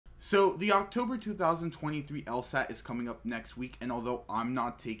So the October 2023 LSAT is coming up next week, and although I'm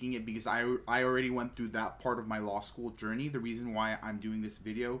not taking it because I already went through that part of my law school journey, the reason why I'm doing this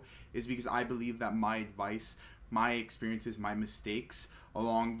video is because I believe that my advice, my experiences, my mistakes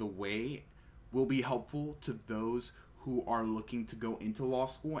along the way will be helpful to those who are looking to go into law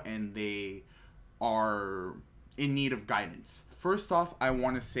school and they are in need of guidance. First off, I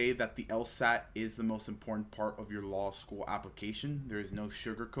want to say that the LSAT is the most important part of your law school application. There is no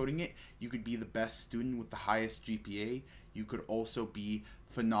sugarcoating it. You could be the best student with the highest GPA. You could also be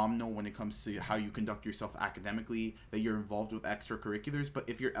phenomenal when it comes to how you conduct yourself academically, that you're involved with extracurriculars. But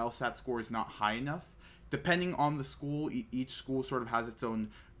if your LSAT score is not high enough, depending on the school, each school sort of has its own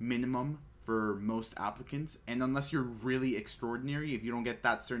minimum for most applicants, and unless you're really extraordinary, if you don't get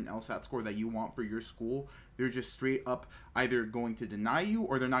that certain LSAT score that you want for your school, they're just straight up either going to deny you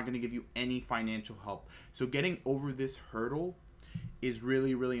or they're not going to give you any financial help. So getting over this hurdle is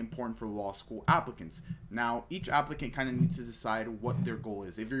really, really important for law school applicants. Now, each applicant kind of needs to decide what their goal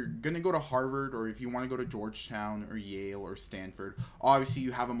is. If you're going to go to Harvard, or if you want to go to Georgetown or Yale or Stanford, obviously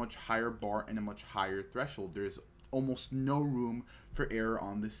you have a much higher bar and a much higher threshold. There's almost no room for error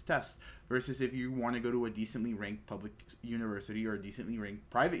on this test, versus if you want to go to a decently ranked public university or a decently ranked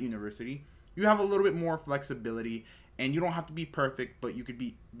private university, you have a little bit more flexibility, and you don't have to be perfect, but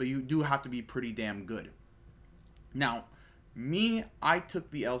you do have to be pretty damn good. Now, I took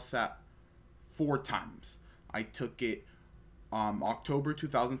the LSAT 4 times. I took it October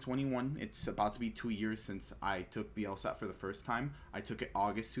 2021. It's about to be 2 years since I took the LSAT for the first time. I took it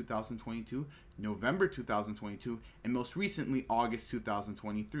August 2022, November 2022, and most recently August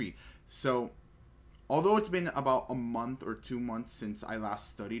 2023. So although it's been about a month or 2 months since I last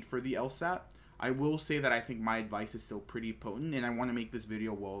studied for the LSAT, I will say that I think my advice is still pretty potent, and I want to make this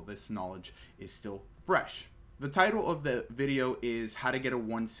video while this knowledge is still fresh. The title of the video is How to Get a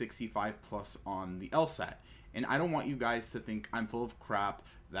 165 Plus on the LSAT. And I don't want you guys to think I'm full of crap,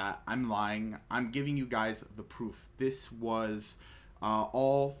 that I'm lying. I'm giving you guys the proof. This was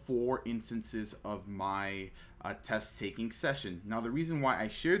all 4 instances of my test taking session. Now, the reason why I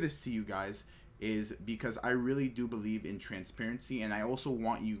share this to you guys is because I really do believe in transparency, and I also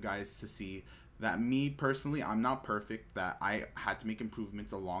want you guys to see that me personally, I'm not perfect, that I had to make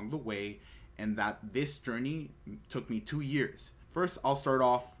improvements along the way, and that this journey took me 2 years. First, I'll start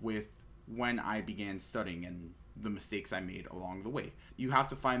off with when I began studying and the mistakes I made along the way. You have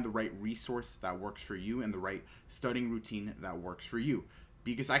to find the right resource that works for you and the right studying routine that works for you.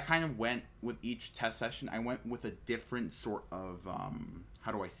 Because I kind of went with each test session, I went with a different sort of,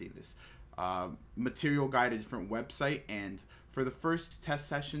 how do I say this? Material guide, a different website. And for the first test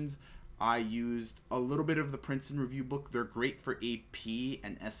sessions, I used a little bit of the Princeton Review book. They're great for AP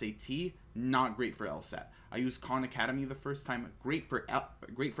and SAT, not great for LSAT. I used Khan Academy the first time, great for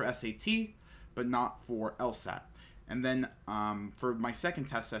SAT, but not for LSAT. And then for my second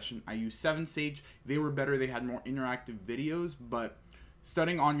test session, I used 7 Sage. They were better. They had more interactive videos, but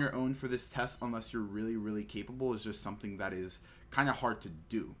studying on your own for this test, unless you're really, really capable, is just something that is kind of hard to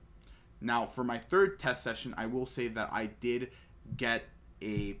do. Now, for my third test session, I will say that I did get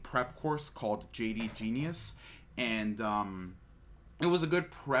a prep course called JD Genius, and it was a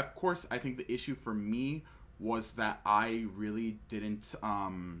good prep course. I think the issue for me was that I really didn't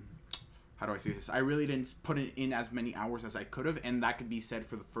how do I say this? I really didn't put it in as many hours as I could have, and that could be said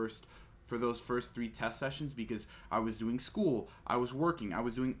for those first 3 test sessions, because I was doing school, I was working, I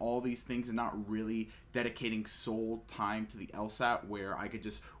was doing all these things and not really dedicating sole time to the LSAT, where I could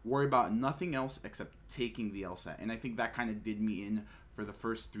just worry about nothing else except taking the LSAT. And I think that kind of did me in for the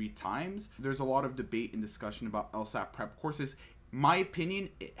first 3 times. There's a lot of debate and discussion about LSAT prep courses. My opinion,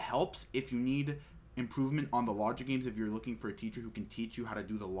 it helps if you need improvement on the logic games, if you're looking for a teacher who can teach you how to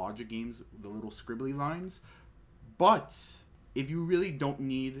do the logic games, the little scribbly lines. But if you really don't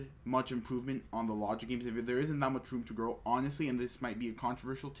need much improvement on the logic games, if there isn't that much room to grow, honestly, and this might be a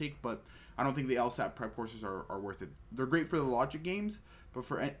controversial take, but I don't think the LSAT prep courses are worth it. They're great for the logic games, but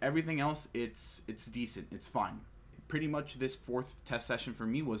for everything else, it's decent, it's fine. Pretty much this 4th test session for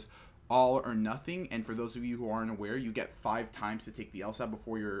me was all or nothing, and for those of you who aren't aware, you get 5 times to take the LSAT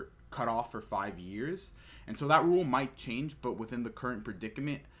before you're cut off for 5 years. And so that rule might change, but within the current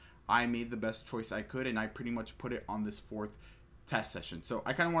predicament, I made the best choice I could, and I pretty much put it on this 4th test session. So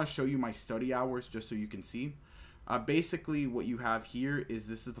I kind of want to show you my study hours just so you can see. Basically what you have here is,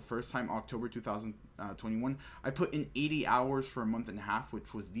 this is the first time, October 2021. I put in 80 hours for a month and a half,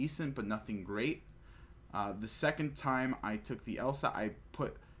 which was decent, but nothing great. The second time I took the LSAT,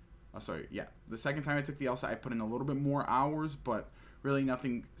 the second time I took the LSAT, I put in a little bit more hours, but really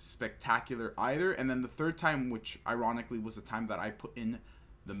nothing spectacular either. And then the third time, which ironically was the time that I put in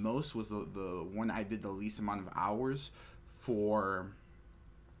the most was the one I did the least amount of hours for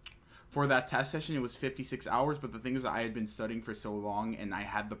that test session. It was 56 hours, but the thing is that I had been studying for so long, and I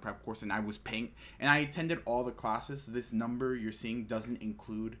had the prep course, and I was paying, and I attended all the classes. This number you're seeing doesn't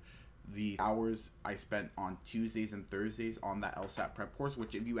include the hours I spent on Tuesdays and Thursdays on that LSAT prep course,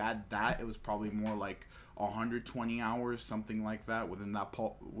 which if you add that, it was probably more like 120 hours, something like that, within that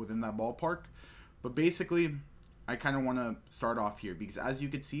ballpark. But basically, I kind of want to start off here because, as you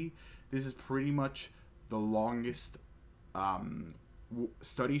can see, this is pretty much the longest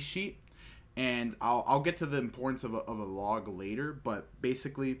study sheet, and I'll get to the importance of a log later. But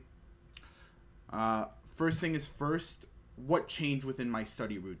basically, first thing is first, what changed within my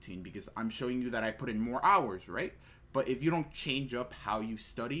study routine, because I'm showing you that I put in more hours, right? But if you don't change up how you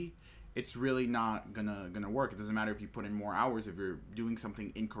study, it's really not gonna work. It doesn't matter if you put in more hours. If you're doing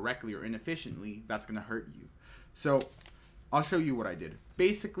something incorrectly or inefficiently, that's gonna hurt you. So I'll show you what I did.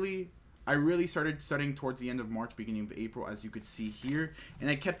 Basically, I really started studying towards the end of March, beginning of April, as you could see here, and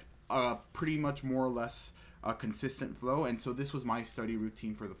I kept pretty much more or less a consistent flow. And so this was my study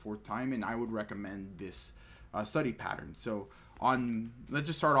routine for the 4th time, and I would recommend this study pattern. So let's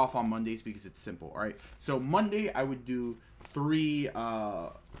just start off on Mondays because it's simple. All right. So Monday I would do three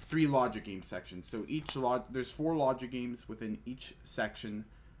logic game sections. So there's 4 logic games within each section.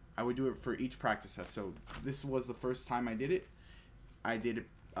 I would do it for each practice test. So this was the first time I did it. I did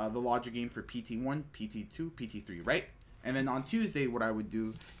the logic game for PT1, PT2, PT3, right? And then on Tuesday, what I would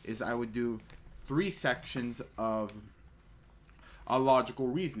do is I would do 3 sections of a logical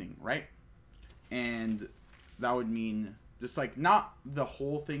reasoning, right? And that would mean just like not the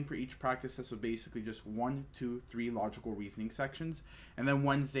whole thing for each practice test, so basically just 1, 2, 3 logical reasoning sections, and then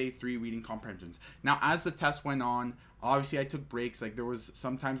Wednesday 3 reading comprehensions. Now, as the test went on, obviously I took breaks. Like there was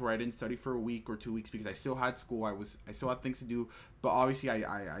some times where I didn't study for a week or 2 weeks because I still had school. I still had things to do, but obviously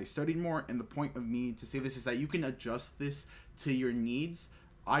I studied more. And the point of me to say this is that you can adjust this to your needs.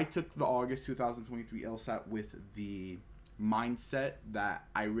 I took the August 2023 LSAT with the mindset that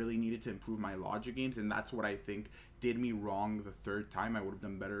I really needed to improve my logic games, and that's what I think did me wrong the 3rd time. I would have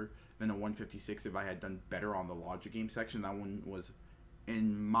done better than a 156 if I had done better on the logic game section. That one was,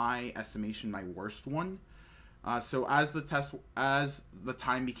 in my estimation, my worst one. So as the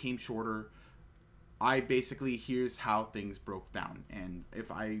time became shorter, I basically, here's how things broke down. And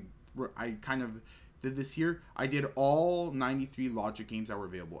if I kind of did this here, I did all 93 logic games that were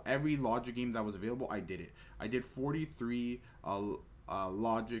available. Every logic game that was available, I did it. I did 43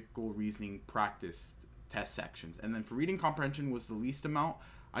 logical reasoning practice test sections. And then for reading comprehension was the least amount.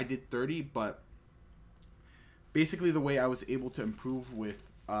 I did 30, but basically the way I was able to improve with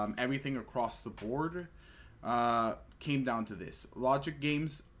everything across the board came down to this. Logic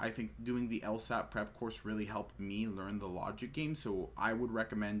games, I think doing the LSAT prep course really helped me learn the logic games. So I would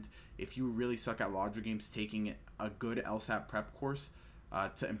recommend, if you really suck at logic games, taking a good LSAT prep course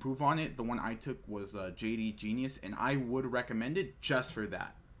to improve on it. The one I took was JD Genius, and I would recommend it just for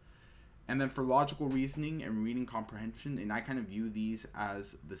that. And then for logical reasoning and reading comprehension, and I kind of view these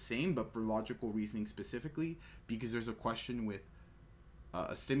as the same, but for logical reasoning specifically, because there's a question with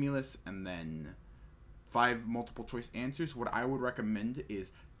a stimulus and then 5 multiple choice answers, what I would recommend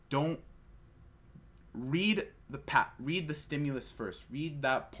is don't read the stimulus first. Read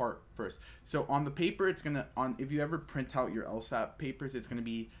that part first. So on the paper, it's gonna if you ever print out your LSAT papers, it's gonna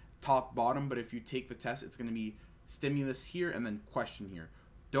be top bottom, but if you take the test, it's gonna be stimulus here and then question here.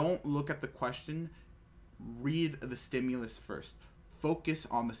 Don't look at the question. Read the stimulus first. Focus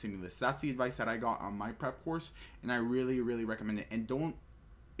on the stimulus. That's the advice that I got on my prep course, and I really, really recommend it. And don't,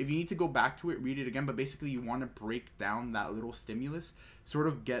 if you need to go back to it, read it again, but basically you want to break down that little stimulus, sort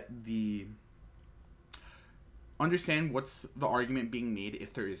of understand what's the argument being made,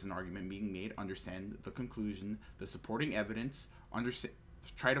 if there is an argument being made, understand the conclusion, the supporting evidence,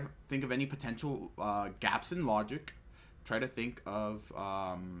 try to think of any potential gaps in logic, try to think of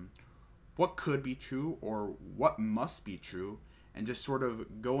what could be true or what must be true, and just sort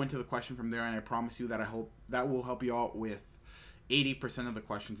of go into the question from there. And I promise you that that will help you out with 80% of the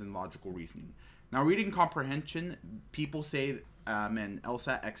questions in logical reasoning. Now, reading comprehension, people say, and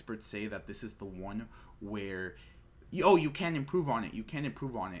LSAT experts say that this is the one where, you can improve on it. You can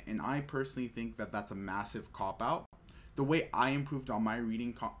improve on it. And I personally think that that's a massive cop-out. The way I improved on my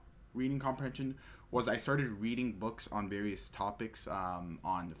reading comprehension was I started reading books on various topics,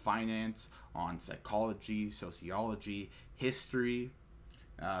 on finance, on psychology, sociology, history,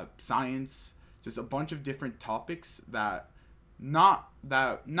 science, just a bunch of different topics that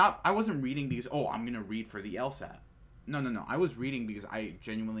I wasn't reading because, I'm going to read for the LSAT. No. I was reading because I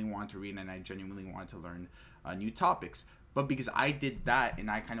genuinely wanted to read and I genuinely wanted to learn new topics. But because I did that and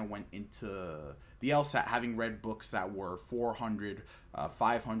I kind of went into the LSAT having read books that were 400,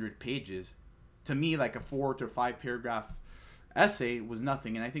 500 pages, to me, like a 4 to 5 paragraph essay was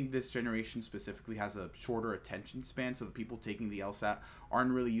nothing. And I think this generation specifically has a shorter attention span, so the people taking the LSAT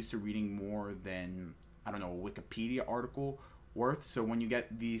aren't really used to reading more than, I don't know, a Wikipedia article worth. So when you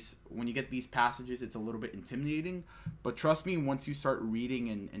get these passages, it's a little bit intimidating. But trust me, once you start reading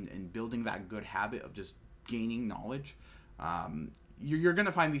and building that good habit of just gaining knowledge, you're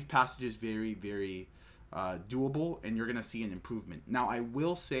gonna find these passages very, very doable, and you're gonna see an improvement. Now, I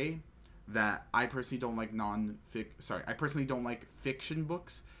will say that I personally don't like fiction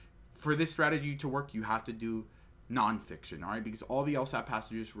books. For this strategy to work, you have to do nonfiction, all right? Because all the LSAT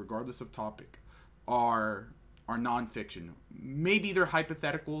passages, regardless of topic, are nonfiction. Maybe they're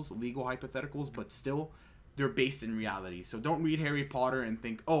hypotheticals, legal hypotheticals, but still, they're based in reality. So don't read Harry Potter and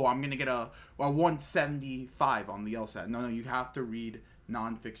think, oh, I'm going to get a 175 on the LSAT. No, you have to read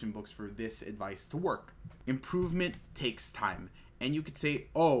nonfiction books for this advice to work. Improvement takes time. And you could say,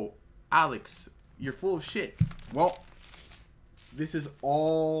 oh, Alex, you're full of shit. Well, this is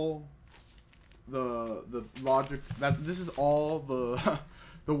all the logic, this is all the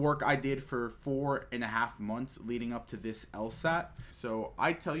the work I did for 4.5 months leading up to this LSAT. So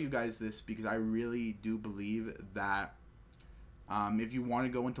I tell you guys this because I really do believe that if you want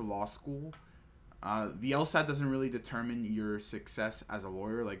to go into law school, the LSAT doesn't really determine your success as a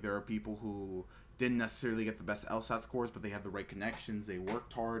lawyer. Like, there are people who didn't necessarily get the best LSAT scores, but they had the right connections, they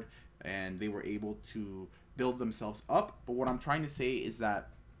worked hard, and they were able to build themselves up. But what I'm trying to say is that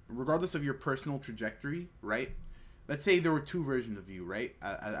regardless of your personal trajectory, right? Let's say there were two versions of you, right?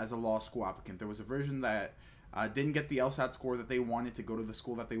 As a law school applicant, there was a version that didn't get the LSAT score that they wanted to go to the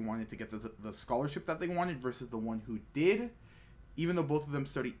school that they wanted to get the scholarship that they wanted, versus the one who did. Even though both of them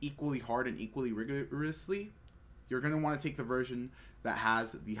study equally hard and equally rigorously, you're going to want to take the version that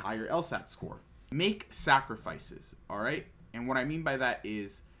has the higher LSAT score. Make sacrifices, all right? And what I mean by that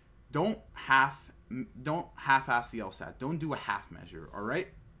is don't half-ass the LSAT. Don't do a half measure, all right?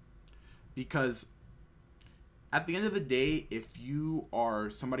 Because at the end of the day, if you are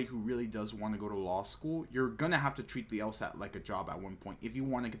somebody who really does want to go to law school, you're going to have to treat the LSAT like a job at one point if you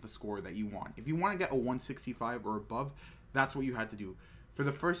want to get the score that you want. If you want to get a 165 or above, that's what you had to do. For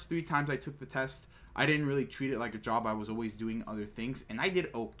the first 3 times I took the test, I didn't really treat it like a job. I was always doing other things, and I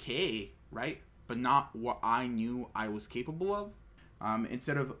did okay, right? But not what I knew I was capable of.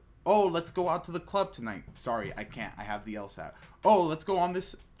 Instead of, oh, let's go out to the club tonight. Sorry, I can't. I have the LSAT. Oh, let's go on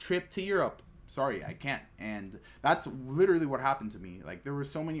this trip to Europe. Sorry, I can't. And that's literally what happened to me. Like, there were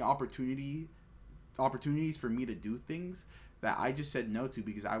so many opportunities for me to do things that I just said no to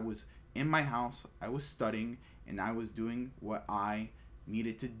because I was in my house, I was studying, and I was doing what I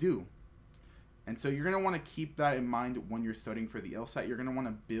needed to do. And so you're going to want to keep that in mind when you're studying for the LSAT. You're going to want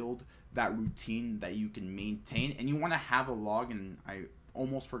to build that routine that you can maintain, and you want to have a log. And I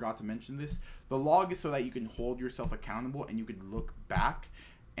almost forgot to mention this. The log is so that you can hold yourself accountable and you can look back.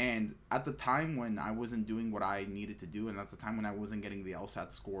 And at the time when I wasn't doing what I needed to do, and at the time when I wasn't getting the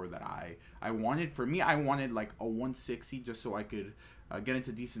LSAT score that I wanted, for me, I wanted like a 160 just so I could get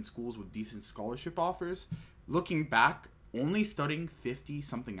into decent schools with decent scholarship offers. Looking back, only studying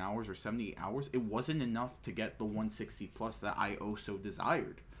 50-something hours or 78 hours, it wasn't enough to get the 160 plus that I so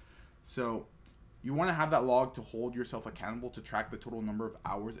desired. So you want to have that log to hold yourself accountable, to track the total number of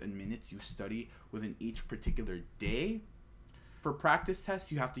hours and minutes you study within each particular day. For practice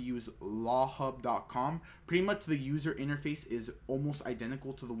tests, you have to use lawhub.com. Pretty much the user interface is almost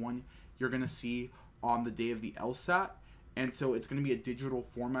identical to the one you're going to see on the day of the LSAT. And so it's going to be a digital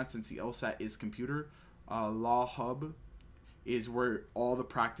format since the LSAT is computer. LawHub is where all the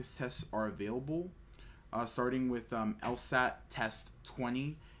practice tests are available, starting with LSAT Test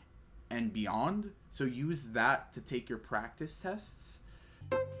 20 and beyond. So use that to take your practice tests.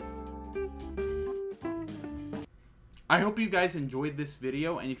 I hope you guys enjoyed this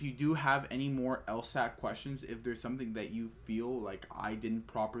video, and if you do have any more LSAT questions, if there's something that you feel like I didn't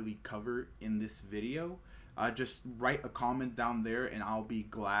properly cover in this video, just write a comment down there and I'll be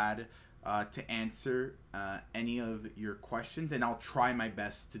glad to answer any of your questions, and I'll try my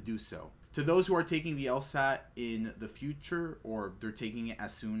best to do so. To those who are taking the LSAT in the future, or they're taking it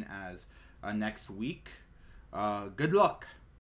as soon as next week, good luck.